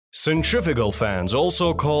Centrifugal fans,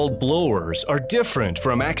 also called blowers, are different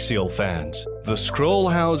from axial fans. The scroll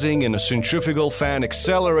housing in a centrifugal fan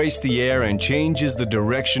accelerates the air and changes the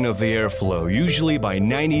direction of the airflow, usually by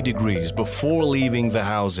 90 degrees, before leaving the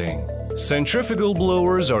housing. Centrifugal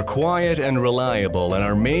blowers are quiet and reliable and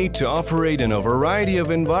are made to operate in a variety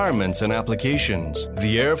of environments and applications.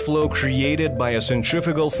 The airflow created by a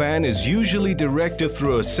centrifugal fan is usually directed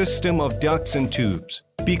through a system of ducts and tubes.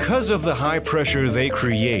 Because of the high pressure they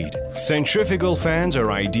create, centrifugal fans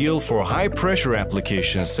are ideal for high-pressure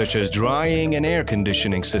applications such as drying and air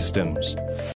conditioning systems.